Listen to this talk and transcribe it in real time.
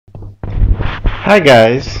Hi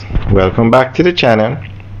guys, welcome back to the channel.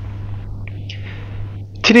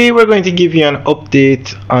 Today we're going to give you an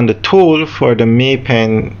update on the toll for the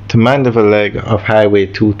Maypen to Mandeville leg of Highway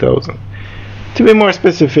 2000. To be more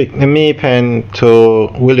specific, the Maypen to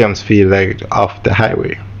Williamsfield leg of the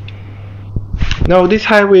highway. Now this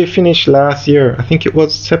highway finished last year, I think it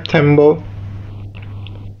was September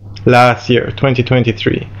last year,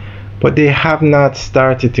 2023, but they have not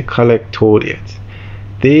started to collect toll yet.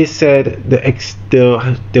 They said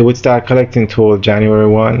they would start collecting toll January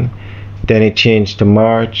 1, then it changed to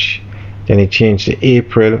March, then it changed to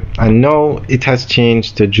April, and now it has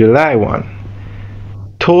changed to July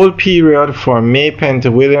 1. Toll period for Maypen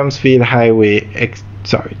to Williamsfield Highway,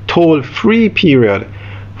 toll free period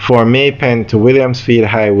for Maypen to Williamsfield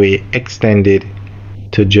Highway extended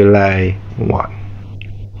to July 1.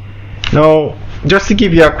 Now, just to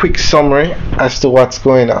give you a quick summary as to what's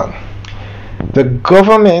going on. The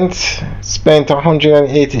government spent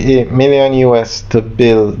 188 million US to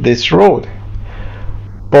build this road,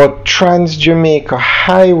 but Trans-Jamaica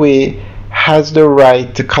Highway has the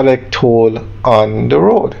right to collect toll on the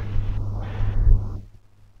road.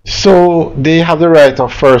 So they have the right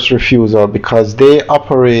of first refusal because they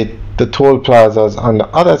operate the toll plazas on the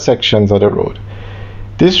other sections of the road.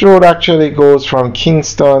 This road actually goes from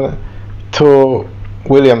Kingston to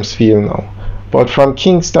Williamsfield now. But from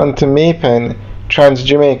Kingston to Maypen,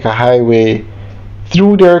 Trans-Jamaica Highway,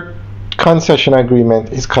 through their concession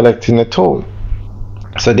agreement, is collecting a toll.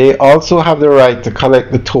 So they also have the right to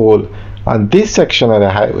collect the toll on this section of the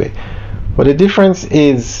highway. But the difference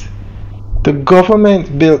is the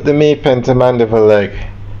government built the Maypen to Mandeville leg,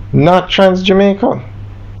 not Trans-Jamaica.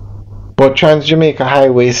 But Trans-Jamaica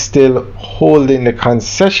Highway is still holding the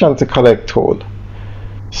concession to collect toll.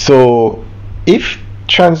 So if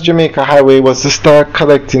Trans-Jamaica Highway was to start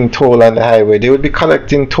collecting toll on the highway, they would be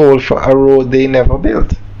collecting toll for a road they never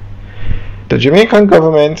built. The Jamaican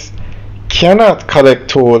government cannot collect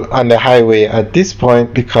toll on the highway at this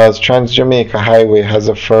point because Trans-Jamaica Highway has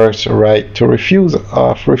a first right to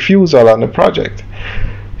refusal on the project.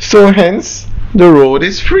 So hence, the road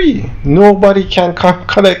is free. Nobody can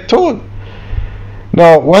collect toll.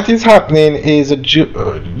 Now, what is happening is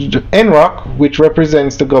NROC, which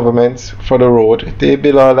represents the government for the road, they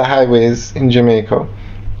build all the highways in Jamaica,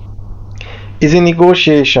 is in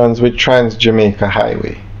negotiations with Trans-Jamaica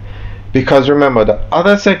Highway. Because remember, the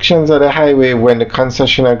other sections of the highway, when the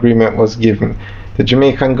concession agreement was given, the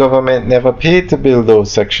Jamaican government never paid to build those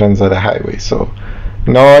sections of the highway. So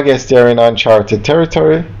now I guess they're in uncharted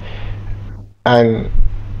territory, and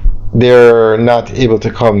they're not able to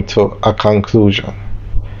come to a conclusion.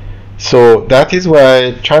 So that is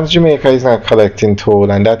why Trans-Jamaica is not collecting toll,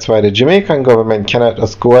 and that's why the Jamaican government cannot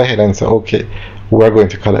just go ahead and say, okay, we're going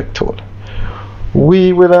to collect toll.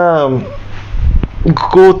 We will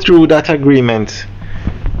go through that agreement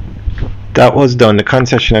that was done, the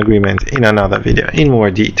concession agreement, in another video in more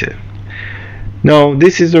detail. Now,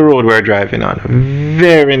 this is the road we're driving on.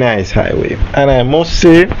 Very nice highway, and I must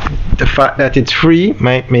say the fact that it's free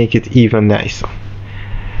might make it even nicer.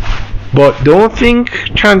 But don't think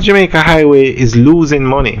Trans-Jamaica Highway is losing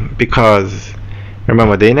money, because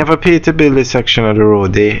remember, they never paid to build this section of the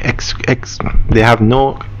road. They have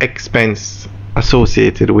no expense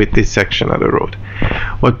associated with this section of the road.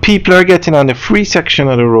 What people are getting on the free section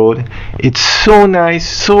of the road, it's so nice,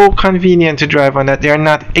 so convenient to drive on, that they're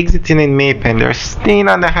not exiting in Maypen. They're staying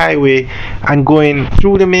on the highway and going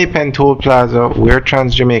through the Maypen toll plaza, where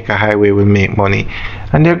Trans-Jamaica Highway will make money,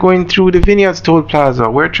 and they're going through the Vineyards toll plaza,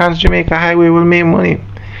 where Trans-Jamaica Highway will make money.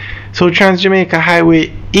 So Trans-Jamaica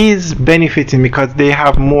Highway is benefiting because they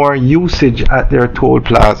have more usage at their toll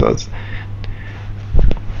plazas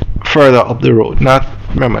further up the road.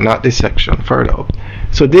 Not this section, further up.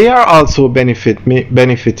 So they are also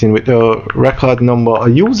benefiting with the record number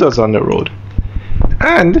of users on the road.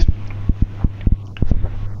 And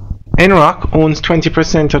NROC owns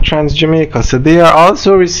 20% of Trans-Jamaica, so they are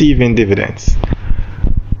also receiving dividends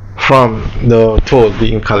from the toll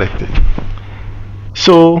being collected.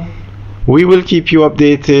 So we will keep you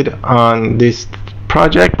updated on this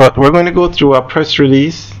project, but we're going to go through a press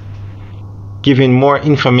release giving more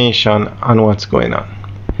information on what's going on.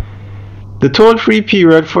 The toll-free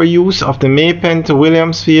period for use of the Maypen to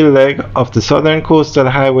Williamsfield leg of the Southern Coastal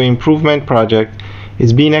Highway Improvement Project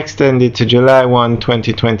is being extended to July 1,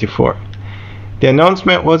 2024. The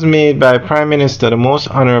announcement was made by Prime Minister the Most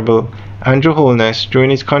Honorable Andrew Holness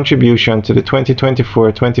during his contribution to the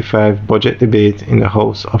 2024-25 budget debate in the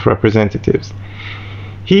House of Representatives.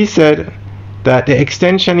 He said, that the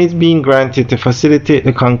extension is being granted to facilitate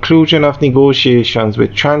the conclusion of negotiations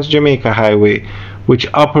with Trans-Jamaica Highway, which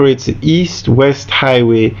operates the East-West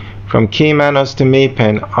Highway from Caymanas to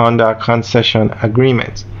Maypen under a concession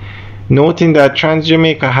agreement. Noting that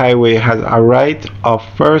Trans-Jamaica Highway has a right of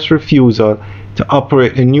first refusal to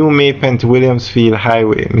operate the new Maypen to Williamsfield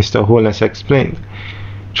Highway, Mr. Holness explained.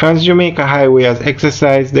 Trans-Jamaica Highway has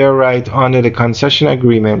exercised their right under the concession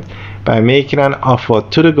agreement by making an offer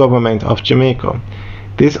to the government of Jamaica.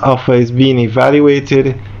 This offer is being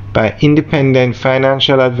evaluated by independent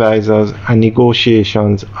financial advisors and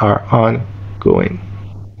negotiations are ongoing.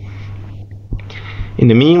 In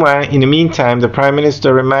the meantime, the Prime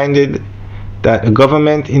Minister reminded that the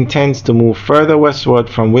government intends to move further westward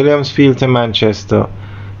from Williamsfield to Manchester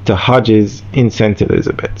to Hodges in St.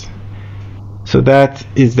 Elizabeth. So that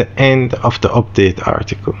is the end of the update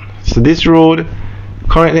article. So this road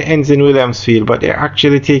currently ends in Williamsfield, but they're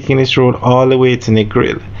actually taking this road all the way to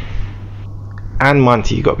Negril and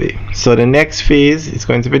Montego Bay. So the next phase is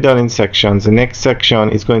going to be done in sections. The next section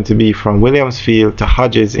is going to be from Williamsfield to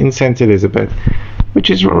Hodges in St. Elizabeth, which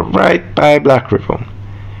is right by Black River.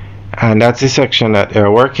 And that's the section that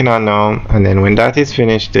they're working on now. And then when that is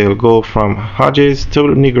finished, they'll go from Hodges to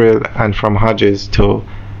Negril and from Hodges to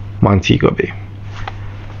Montego Bay.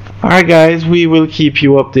 Alright guys, we will keep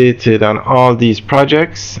you updated on all these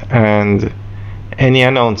projects and any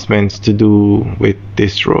announcements to do with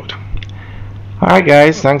this road. Alright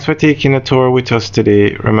guys, thanks for taking a tour with us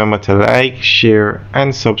today. Remember to like, share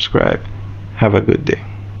and subscribe. Have a good day.